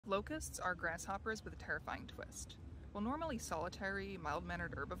Locusts are grasshoppers with a terrifying twist. While normally solitary,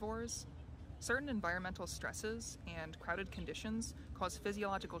 mild-mannered herbivores, certain environmental stresses and crowded conditions cause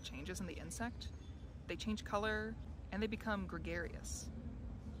physiological changes in the insect. They change color, and they become gregarious.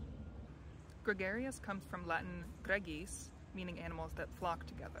 Gregarious comes from Latin gregis, meaning animals that flock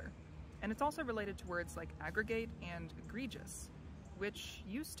together. And it's also related to words like aggregate and egregious, which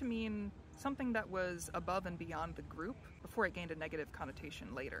used to mean something that was above and beyond the group before it gained a negative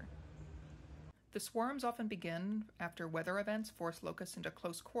connotation later. The swarms often begin after weather events force locusts into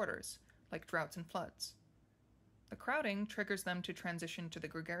close quarters, like droughts and floods. The crowding triggers them to transition to the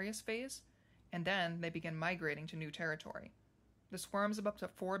gregarious phase, and then they begin migrating to new territory. The swarms of up to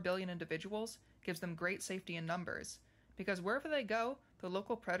 4 billion individuals gives them great safety in numbers, because wherever they go, the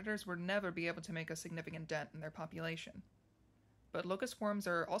local predators would never be able to make a significant dent in their population. But locust swarms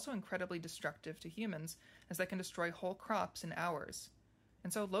are also incredibly destructive to humans, as they can destroy whole crops in hours.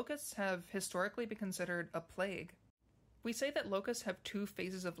 And so locusts have historically been considered a plague. We say that locusts have 2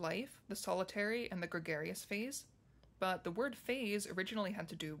 phases of life, the solitary and the gregarious phase, but the word phase originally had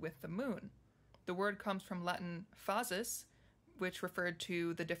to do with the moon. The word comes from Latin phasis, which referred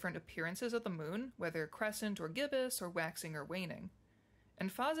to the different appearances of the moon, whether crescent or gibbous or waxing or waning. And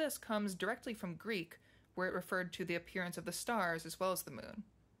phasis comes directly from Greek, where it referred to the appearance of the stars as well as the moon.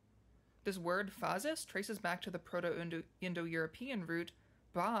 This word phasis traces back to the Proto-Indo-European root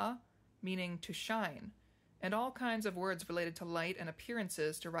ba, meaning to shine, and all kinds of words related to light and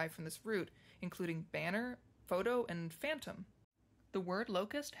appearances derive from this root, including banner, photo, and phantom. The word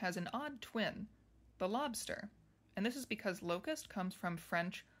locust has an odd twin, the lobster, and this is because locust comes from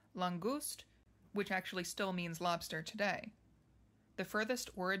French langouste, which actually still means lobster today. The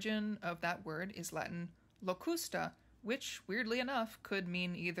furthest origin of that word is Latin locusta, which, weirdly enough, could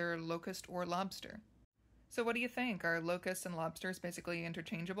mean either locust or lobster. So what do you think? Are locusts and lobsters basically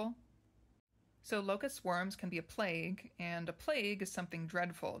interchangeable? So locust swarms can be a plague, and a plague is something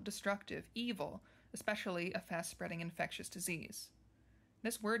dreadful, destructive, evil, especially a fast-spreading infectious disease.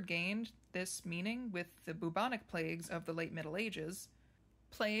 This word gained this meaning with the bubonic plagues of the late Middle Ages.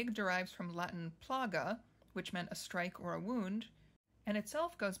 Plague derives from Latin plaga, which meant a strike or a wound, and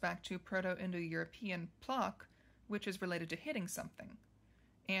itself goes back to Proto-Indo-European plak, which is related to hitting something.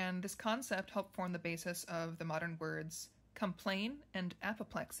 And this concept helped form the basis of the modern words complain and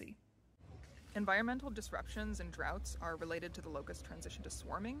apoplexy. Environmental disruptions and droughts are related to the locust transition to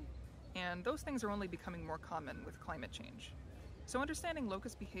swarming, and those things are only becoming more common with climate change. So understanding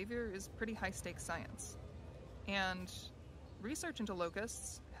locust behavior is pretty high-stakes science. And research into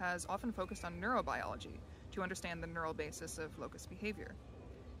locusts has often focused on neurobiology to understand the neural basis of locust behavior.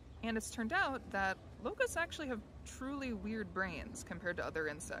 And it's turned out that locusts actually have truly weird brains compared to other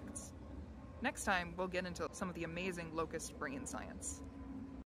insects. Next time, we'll get into some of the amazing locust brain science.